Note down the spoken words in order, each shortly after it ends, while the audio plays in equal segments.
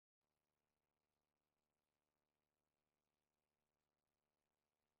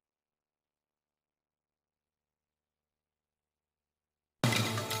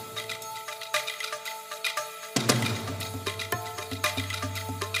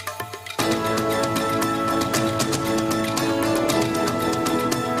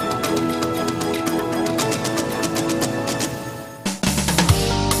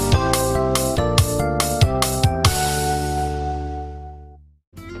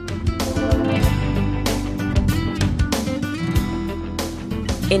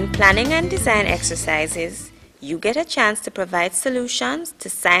In planning and design exercises, you get a chance to provide solutions to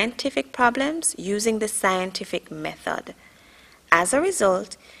scientific problems using the scientific method. As a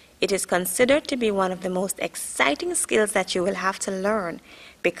result, it is considered to be one of the most exciting skills that you will have to learn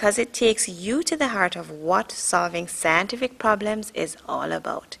because it takes you to the heart of what solving scientific problems is all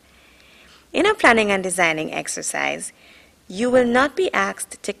about. In a planning and designing exercise, you will not be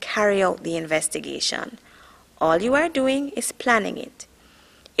asked to carry out the investigation. All you are doing is planning it.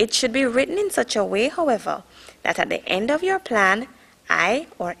 It should be written in such a way, however, that at the end of your plan, I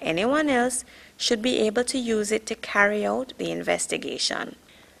or anyone else should be able to use it to carry out the investigation.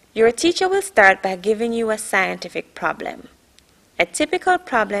 Your teacher will start by giving you a scientific problem. A typical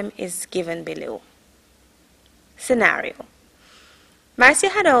problem is given below. Scenario. Marcia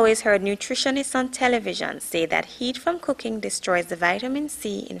had always heard nutritionists on television say that heat from cooking destroys the vitamin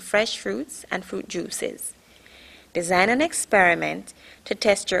C in fresh fruits and fruit juices. Design an experiment to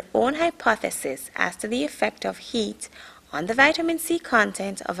test your own hypothesis as to the effect of heat on the vitamin C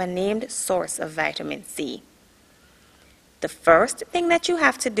content of a named source of vitamin C. The first thing that you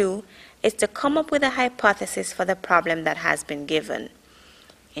have to do is to come up with a hypothesis for the problem that has been given.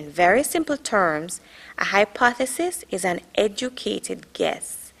 In very simple terms, a hypothesis is an educated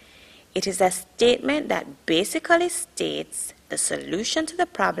guess. It is a statement that basically states the solution to the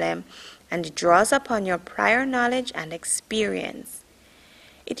problem and draws upon your prior knowledge and experience.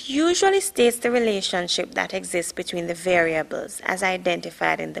 It usually states the relationship that exists between the variables as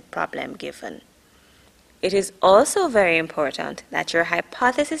identified in the problem given. It is also very important that your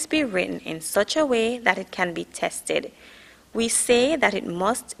hypothesis be written in such a way that it can be tested. We say that it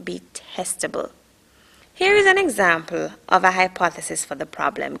must be testable. Here is an example of a hypothesis for the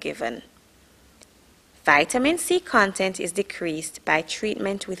problem given. Vitamin C content is decreased by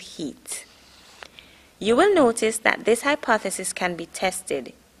treatment with heat. You will notice that this hypothesis can be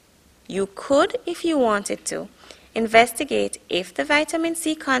tested. You could, if you wanted to, investigate if the vitamin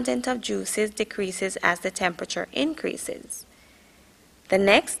C content of juices decreases as the temperature increases. The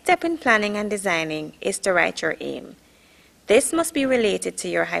next step in planning and designing is to write your aim. This must be related to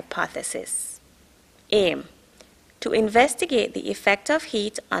your hypothesis. Aim: to investigate the effect of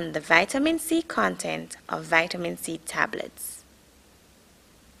heat on the vitamin C content of vitamin C tablets.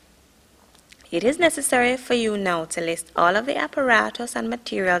 It is necessary for you now to list all of the apparatus and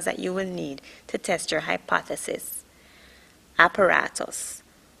materials that you will need to test your hypothesis. Apparatus: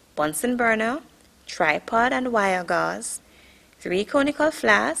 Bunsen burner, tripod and wire gauze, 3 conical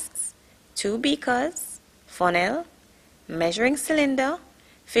flasks, 2 beakers, funnel, measuring cylinder,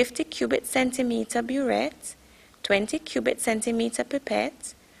 50 cubic centimeter burette, 20 cubic centimeter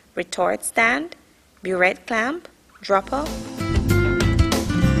pipette, retort stand, burette clamp, dropper.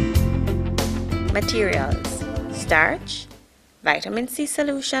 Materials: starch, vitamin C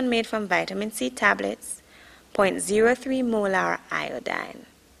solution made from vitamin C tablets, 0.03 molar iodine.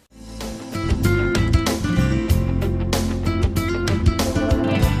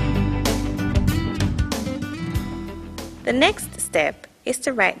 The next step is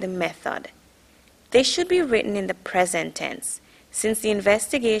to write the method. They should be written in the present tense, since the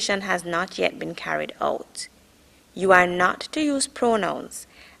investigation has not yet been carried out. You are not to use pronouns,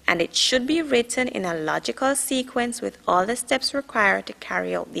 and it should be written in a logical sequence with all the steps required to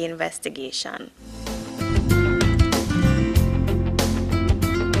carry out the investigation.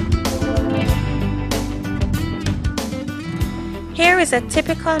 Here is a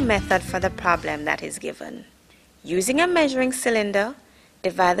typical method for the problem that is given. Using a measuring cylinder,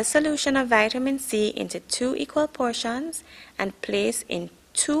 divide the solution of vitamin C into 2 equal portions and place in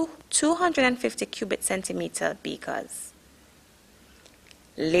 250 cubic centimeter beakers.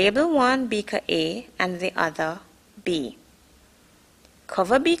 Label one beaker A and the other B.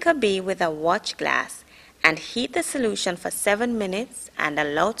 Cover beaker B with a watch glass and heat the solution for 7 minutes and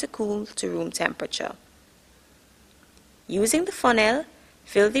allow to cool to room temperature. Using the funnel,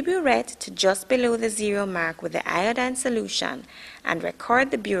 fill the burette to just below the 0 mark with the iodine solution and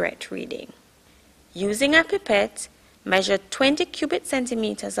record the burette reading. Using a pipette, measure 20 cubic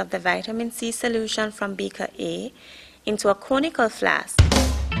centimeters of the vitamin C solution from beaker A into a conical flask.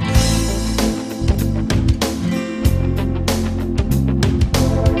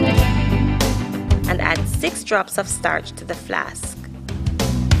 And add 6 drops of starch to the flask.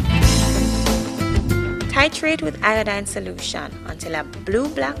 Titrate with iodine solution until a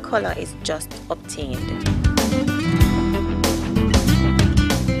blue-black color is just obtained.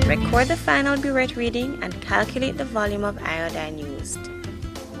 Record the final burette reading and calculate the volume of iodine used.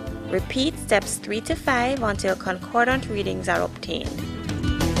 Repeat steps 3 to 5 until concordant readings are obtained.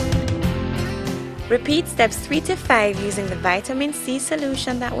 Repeat steps 3 to 5 using the vitamin C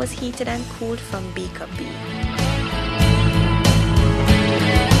solution that was heated and cooled from beaker B.